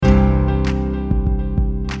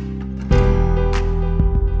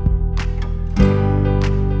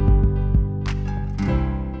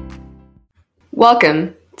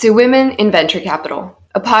Welcome to Women in Venture Capital,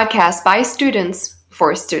 a podcast by students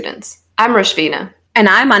for students. I'm Rashvina. And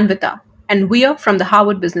I'm Anvita, and we are from the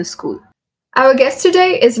Harvard Business School. Our guest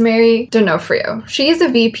today is Mary D'Onofrio. She is a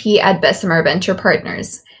VP at Bessemer Venture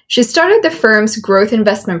Partners. She started the firm's growth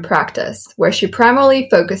investment practice, where she primarily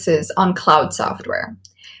focuses on cloud software.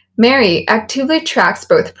 Mary actively tracks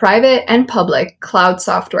both private and public cloud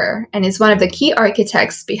software and is one of the key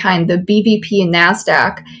architects behind the BVP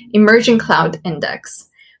NASDAQ Emerging Cloud Index,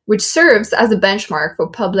 which serves as a benchmark for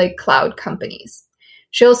public cloud companies.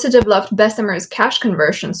 She also developed Bessemer's cash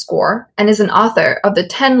conversion score and is an author of the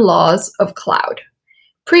 10 Laws of Cloud.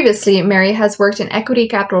 Previously, Mary has worked in equity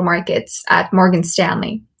capital markets at Morgan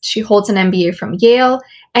Stanley. She holds an MBA from Yale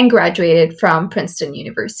and graduated from Princeton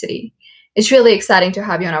University. It's really exciting to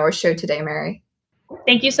have you on our show today, Mary.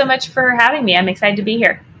 Thank you so much for having me. I'm excited to be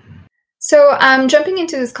here. So jumping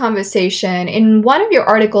into this conversation, in one of your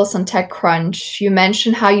articles on TechCrunch, you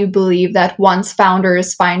mentioned how you believe that once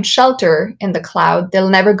founders find shelter in the cloud, they'll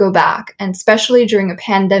never go back. And especially during a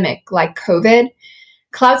pandemic like COVID,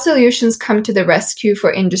 cloud solutions come to the rescue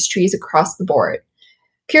for industries across the board.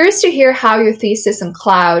 Curious to hear how your thesis on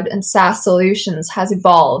cloud and SaaS solutions has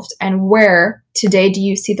evolved and where today do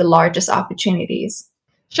you see the largest opportunities?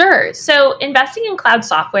 Sure. So investing in cloud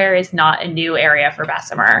software is not a new area for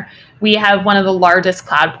Bessemer. We have one of the largest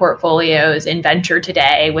cloud portfolios in venture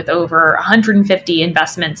today with over 150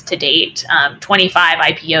 investments to date, 25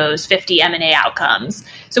 IPOs, 50 M&A outcomes.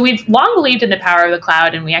 So we've long believed in the power of the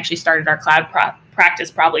cloud, and we actually started our cloud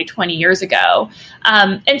practice probably 20 years ago.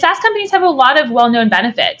 And SaaS companies have a lot of well-known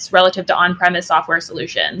benefits relative to on-premise software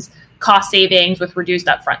solutions. Cost savings with reduced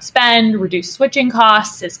upfront spend, reduced switching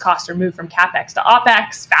costs as costs are moved from CapEx to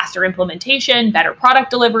OpEx, faster implementation, better product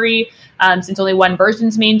delivery, since only one version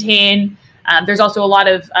is maintained. There's also a lot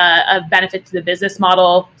of benefit to the business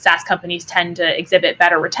model. SaaS companies tend to exhibit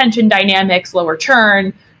better retention dynamics, lower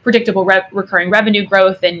churn, predictable recurring revenue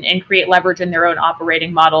growth, and create leverage in their own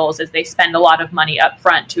operating models as they spend a lot of money up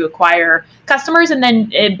front to acquire customers and then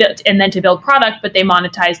to build product, but they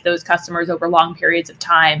monetize those customers over long periods of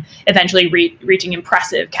time, eventually reaching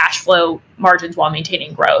impressive cash flow margins while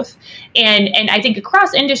maintaining growth. And I think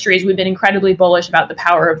across industries, we've been incredibly bullish about the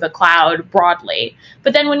power of the cloud broadly.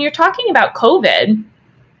 But then when you're talking about COVID,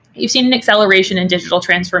 you've seen an acceleration in digital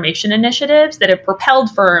transformation initiatives that have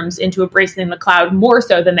propelled firms into embracing the cloud more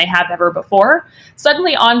so than they have ever before.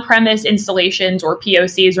 Suddenly, on-premise installations or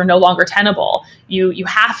POCs are no longer tenable. You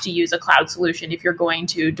have to use a cloud solution if you're going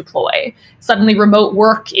to deploy. Suddenly, remote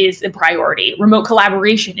work is a priority. Remote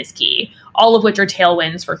collaboration is key, all of which are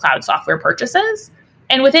tailwinds for cloud software purchases.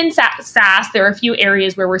 And within SaaS, there are a few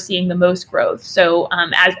areas where we're seeing the most growth. So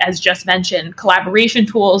as just mentioned, collaboration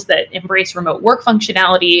tools that embrace remote work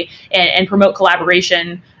functionality and promote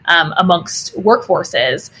collaboration amongst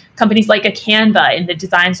workforces. Companies like a Canva in the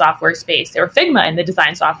design software space or Figma in the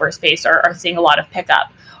design software space are seeing a lot of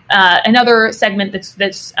pickup. Another segment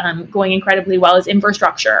that's going incredibly well is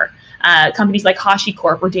infrastructure. Companies like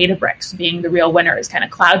HashiCorp or Databricks being the real winners, kind of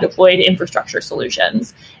cloud-deployed infrastructure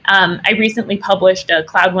solutions. I recently published a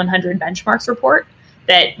Cloud 100 benchmarks report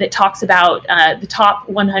that talks about the top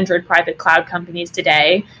 100 private cloud companies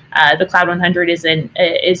today. The Cloud 100 is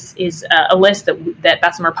a list that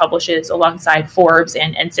Bessemer publishes alongside Forbes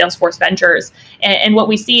and Salesforce Ventures. And what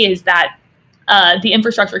we see is that the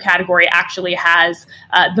infrastructure category actually has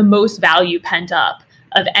the most value pent up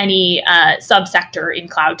of any subsector in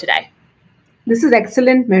cloud today. This is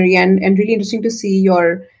excellent, Mary, and really interesting to see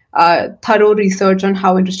your thorough research on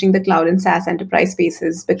how interesting the cloud and SaaS enterprise space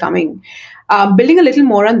is becoming. Building a little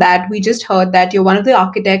more on that, we just heard that you're one of the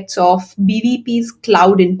architects of BVP's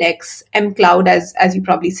Cloud Index, mCloud as you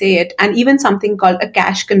probably say it, and even something called a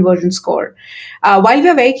cash conversion score. While we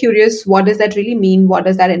are very curious, what does that really mean? What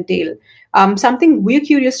does that entail? Something we're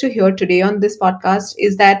curious to hear today on this podcast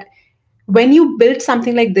is that when you build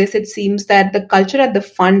something like this, it seems that the culture at the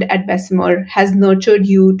fund at Bessemer has nurtured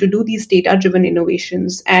you to do these data-driven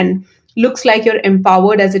innovations, and looks like you're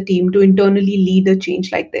empowered as a team to internally lead a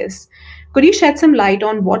change like this. Could you shed some light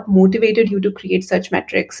on what motivated you to create such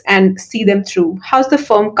metrics and see them through? How's the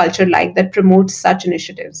firm culture like that promotes such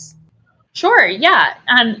initiatives? Sure, yeah.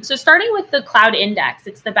 So starting with the Cloud Index,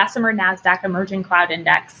 it's the Bessemer NASDAQ Emerging Cloud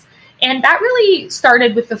Index. And that really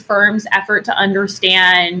started with the firm's effort to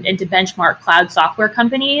understand and to benchmark cloud software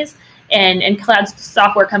companies and cloud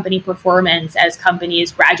software company performance as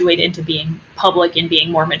companies graduate into being public and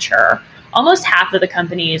being more mature. Almost half of the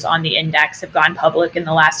companies on the index have gone public in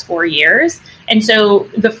the last 4 years. And so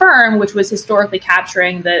the firm, which was historically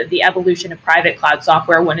capturing the evolution of private cloud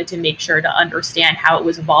software, wanted to make sure to understand how it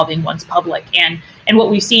was evolving once public and And what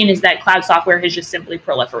we've seen is that cloud software has just simply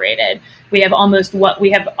proliferated. We have almost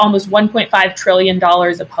 $1.5 trillion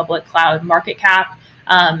of public cloud market cap.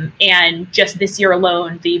 And just this year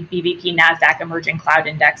alone, the BVP NASDAQ Emerging Cloud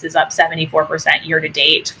Index is up 74% year to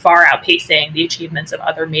date, far outpacing the achievements of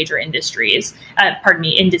other major indices.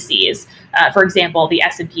 For example, the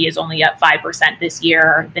S&P is only up 5% this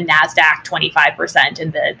year, the NASDAQ 25%,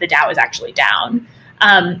 and the Dow is actually down.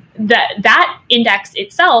 That index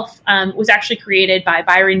itself was actually created by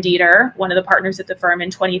Byron Dieter, one of the partners at the firm, in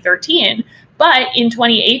 2013. But in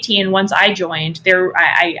 2018, once I joined,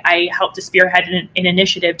 I helped to spearhead an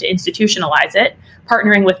initiative to institutionalize it,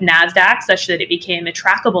 partnering with NASDAQ such that it became a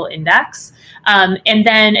trackable index. And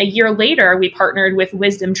then a year later, we partnered with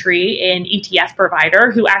WisdomTree, an ETF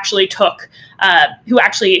provider, who actually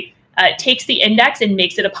takes the index and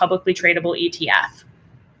makes it a publicly tradable ETF.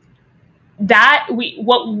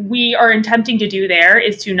 What we are attempting to do there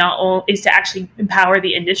is to actually empower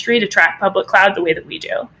the industry to track public cloud the way that we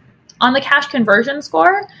do. On the cash conversion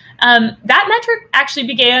score, that metric actually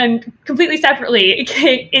began completely separately.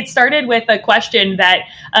 It started with a question that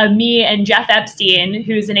me and Jeff Epstein,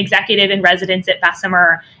 who's an executive in residence at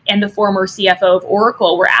Bessemer and the former CFO of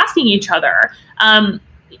Oracle, were asking each other.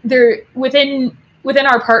 Within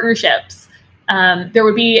our partnerships, there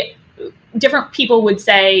would be different people would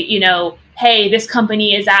say, hey, this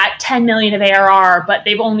company is at 10 million of ARR, but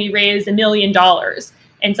they've only raised $1 million.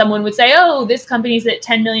 And someone would say, oh, this company's at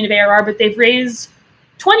 10 million of ARR, but they've raised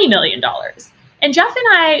 $20 million. And Jeff and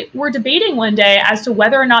I were debating one day as to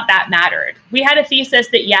whether or not that mattered. We had a thesis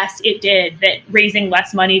that yes, it did, that raising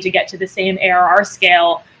less money to get to the same ARR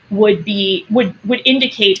scale would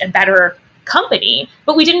indicate a better company,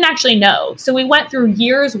 but we didn't actually know. So we went through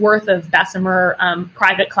years worth of Bessemer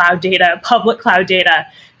private cloud data, public cloud data,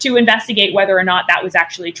 to investigate whether or not that was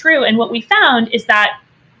actually true. And what we found is that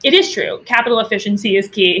it is true. Capital efficiency is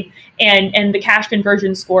key. And the cash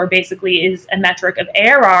conversion score basically is a metric of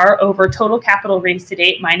ARR over total capital raised to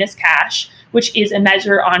date minus cash, which is a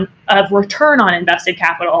measure of return on invested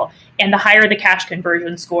capital. And the higher the cash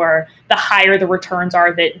conversion score, the higher the returns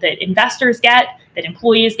are that investors get, that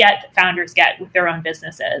employees get, that founders get with their own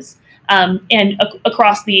businesses.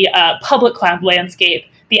 Across the public cloud landscape,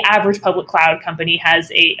 the average public cloud company has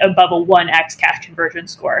above a 1x cash conversion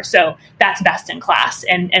score. So that's best in class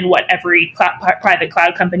and what every private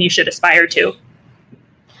cloud company should aspire to.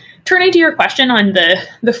 Turning to your question on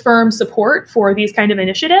the firm's support for these kind of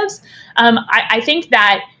initiatives, I think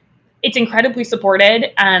that it's incredibly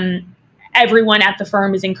supported. Everyone at the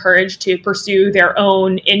firm is encouraged to pursue their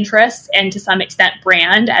own interests and to some extent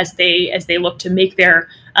brand as they look to make their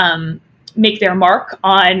mark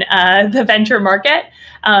on the venture market.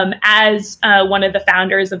 As one of the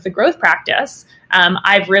founders of the growth practice,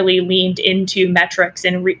 I've really leaned into metrics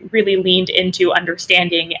and really leaned into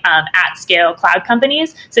understanding at scale cloud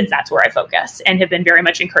companies, since that's where I focus, and have been very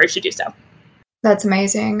much encouraged to do so. That's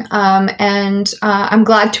amazing. And I'm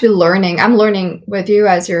glad to be learning. I'm learning with you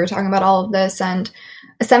as you're talking about all of this. And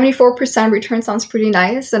a 74% return sounds pretty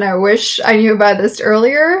nice. And I wish I knew about this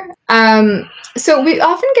earlier. So we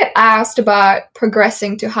often get asked about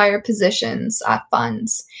progressing to higher positions at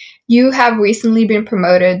funds. You have recently been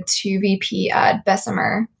promoted to VP at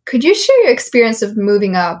Bessemer. Could you share your experience of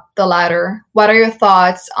moving up the ladder? What are your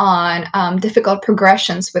thoughts on difficult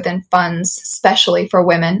progressions within funds, especially for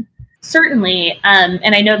women? Certainly,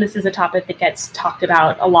 and I know this is a topic that gets talked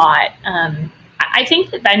about a lot. I think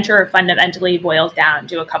that venture fundamentally boils down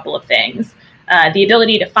to a couple of things. The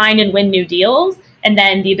ability to find and win new deals, and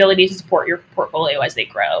then the ability to support your portfolio as they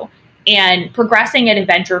grow. And progressing at a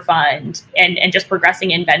venture fund and just progressing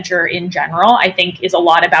in venture in general, I think is a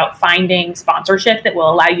lot about finding sponsorship that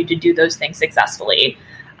will allow you to do those things successfully.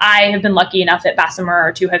 I have been lucky enough at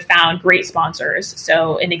Bessemer to have found great sponsors.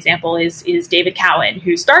 So an example is David Cowan,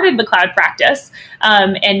 who started the cloud practice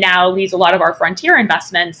and now leads a lot of our frontier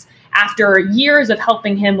investments. After years of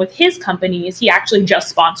helping him with his companies, he actually just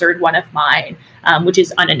sponsored one of mine, which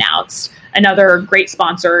is unannounced. Another great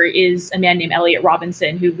sponsor is a man named Elliot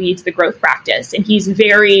Robinson, who leads the growth practice. And he's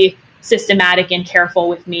very systematic and careful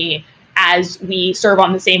with me as we serve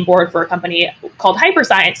on the same board for a company called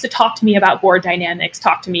Hyperscience to talk to me about board dynamics,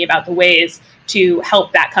 talk to me about the ways to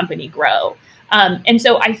help that company grow. And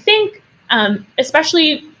so I think,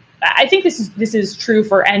 I think this is true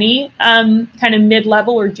for any kind of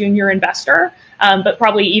mid-level or junior investor, but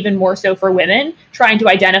probably even more so for women. Trying to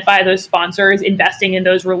identify those sponsors, investing in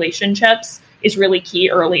those relationships is really key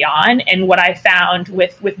early on. And what I found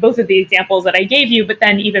with both of the examples that I gave you, but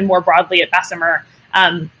then even more broadly at Bessemer,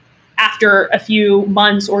 after a few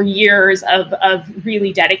months or years of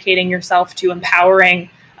really dedicating yourself to empowering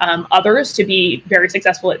others to be very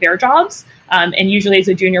successful at their jobs. And usually as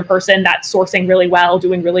a junior person, that's sourcing really well,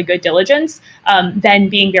 doing really good diligence, then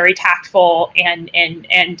being very tactful and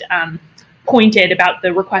pointed about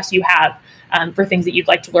the requests you have for things that you'd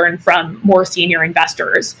like to learn from more senior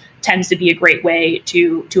investors tends to be a great way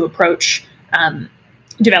to approach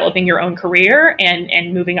developing your own career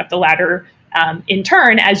and moving up the ladder in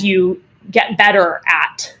turn as you get better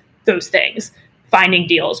at those things, finding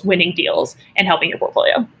deals, winning deals, and helping your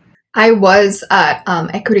portfolio. I was at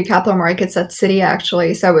Equity Capital Markets at Citi,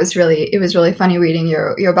 actually, so it was really funny reading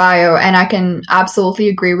your bio, and I can absolutely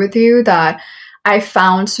agree with you that I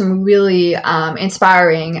found some really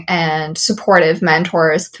inspiring and supportive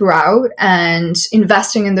mentors throughout, and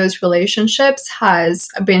investing in those relationships has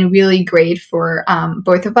been really great for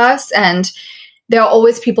both of us. And there are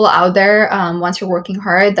always people out there, once you're working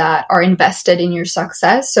hard, that are invested in your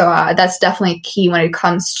success. So that's definitely key when it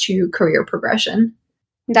comes to career progression.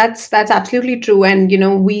 That's absolutely true. And,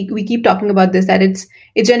 we keep talking about this, that it's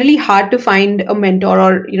generally hard to find a mentor,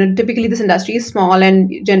 or, typically this industry is small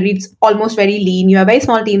and generally it's almost very lean. You have very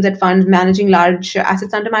small teams at funds managing large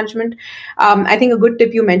assets under management. I think a good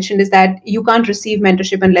tip you mentioned is that you can't receive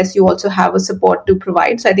mentorship unless you also have a support to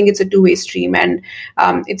provide. So I think it's a two-way stream, and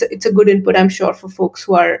it's a good input, I'm sure, for folks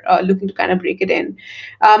who are looking to kind of break it in.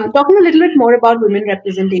 Talking a little bit more about women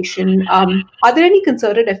representation, are there any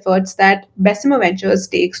concerted efforts that Bessemer Ventures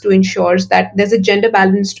takes to ensure that there's a gender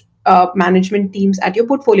balanced management teams at your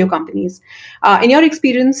portfolio companies? In your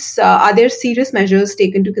experience, are there serious measures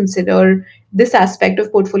taken to consider this aspect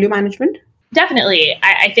of portfolio management? Definitely.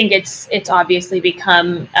 I think it's obviously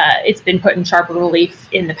become, it's been put in sharper relief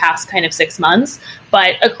in the past kind of 6 months,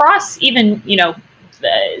 but across even,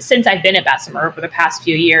 since I've been at Bessemer over the past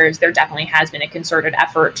few years, there definitely has been a concerted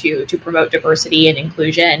effort to promote diversity and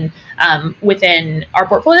inclusion within our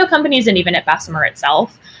portfolio companies and even at Bessemer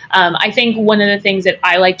itself. I think one of the things that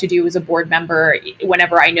I like to do as a board member,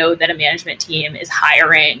 whenever I know that a management team is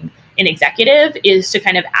hiring an executive, is to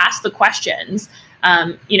kind of ask the questions,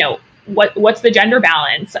 what's the gender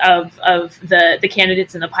balance of the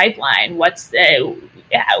candidates in the pipeline?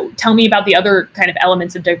 Tell me about the other kind of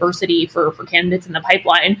elements of diversity for candidates in the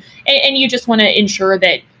pipeline. And you just want to ensure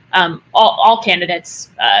that all candidates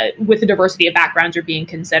with a diversity of backgrounds are being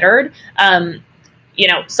considered.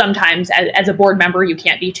 Sometimes as a board member, you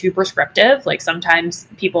can't be too prescriptive. Like sometimes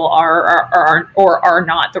people are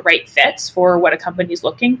not the right fits for what a company is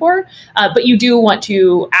looking for. But you do want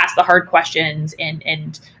to ask the hard questions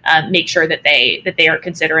and make sure that they are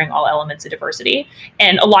considering all elements of diversity.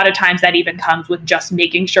 And a lot of times that even comes with just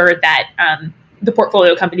making sure that the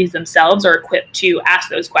portfolio companies themselves are equipped to ask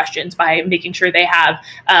those questions by making sure they have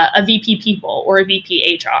a VP people or a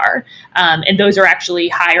VP HR. And those are actually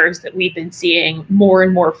hires that we've been seeing more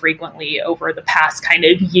and more frequently over the past kind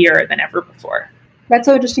of year than ever before. That's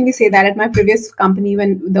so interesting to say that. At my previous company,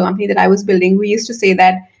 when the company that I was building, we used to say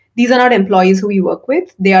that these are not employees who we work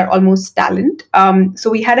with. They are almost talent. So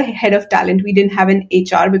we had a head of talent. We didn't have an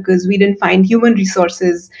HR because we didn't find human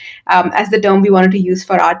resources as the term we wanted to use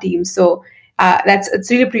for our team. So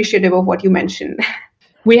it's really appreciative of what you mentioned.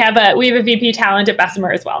 We have a VP talent at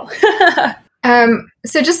Bessemer as well.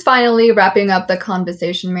 So just finally wrapping up the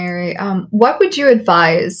conversation, Mary, what would you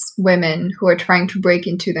advise women who are trying to break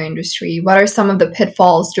into the industry? What are some of the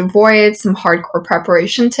pitfalls to avoid, some hardcore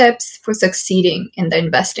preparation tips for succeeding in the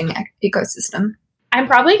investing ecosystem? I'm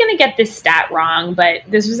probably going to get this stat wrong, but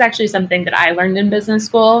this was actually something that I learned in business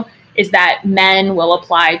school, is that men will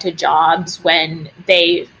apply to jobs when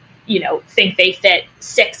they think they fit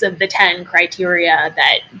 6 of the 10 criteria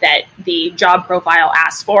that the job profile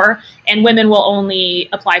asks for. And women will only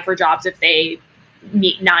apply for jobs if they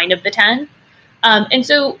meet 9 of the 10. And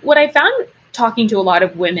so what I found talking to a lot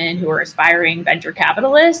of women who are aspiring venture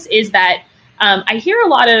capitalists is that I hear a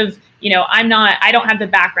lot of, I don't have the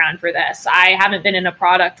background for this. I haven't been in a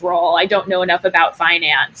product role. I don't know enough about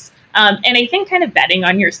finance. And I think kind of betting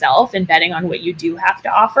on yourself and betting on what you do have to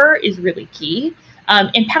offer is really key.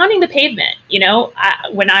 And pounding the pavement,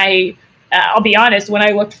 I'll be honest, when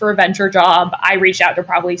I looked for a venture job, I reached out to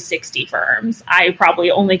probably 60 firms. I probably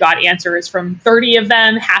only got answers from 30 of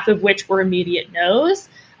them, half of which were immediate no's,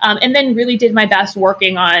 and then really did my best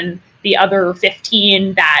working on the other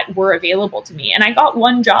 15 that were available to me. And I got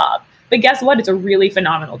one job, but guess what? It's a really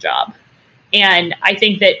phenomenal job. And I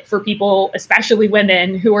think that for people, especially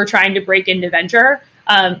women who are trying to break into venture,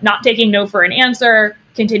 not taking no for an answer,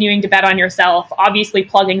 continuing to bet on yourself, obviously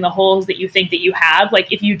plugging the holes that you think that you have.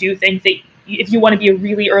 Like if you do think that if you want to be a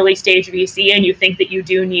really early stage VC and you think that you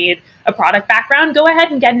do need a product background, go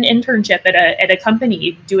ahead and get an internship at a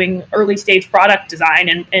company doing early stage product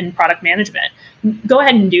design and product management. Go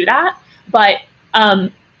ahead and do that. But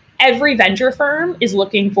every venture firm is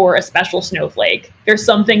looking for a special snowflake. There's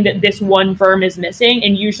something that this one firm is missing,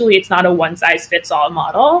 and usually it's not a one-size-fits-all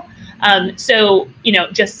model. So,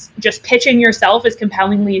 just pitching yourself as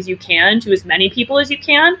compellingly as you can to as many people as you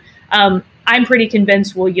can, I'm pretty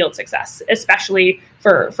convinced will yield success, especially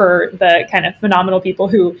for the kind of phenomenal people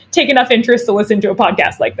who take enough interest to listen to a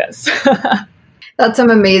podcast like this. That's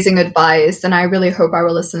some amazing advice, and I really hope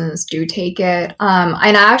our listeners do take it.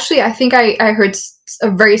 And actually, I think I heard a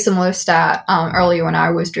very similar stat earlier when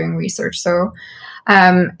I was doing research. So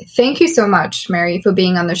thank you so much, Mary, for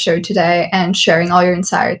being on the show today and sharing all your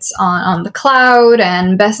insights on the cloud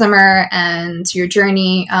and Bessemer and your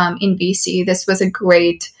journey in VC. This was a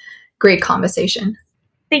great conversation.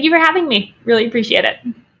 Thank you for having me. Really appreciate it.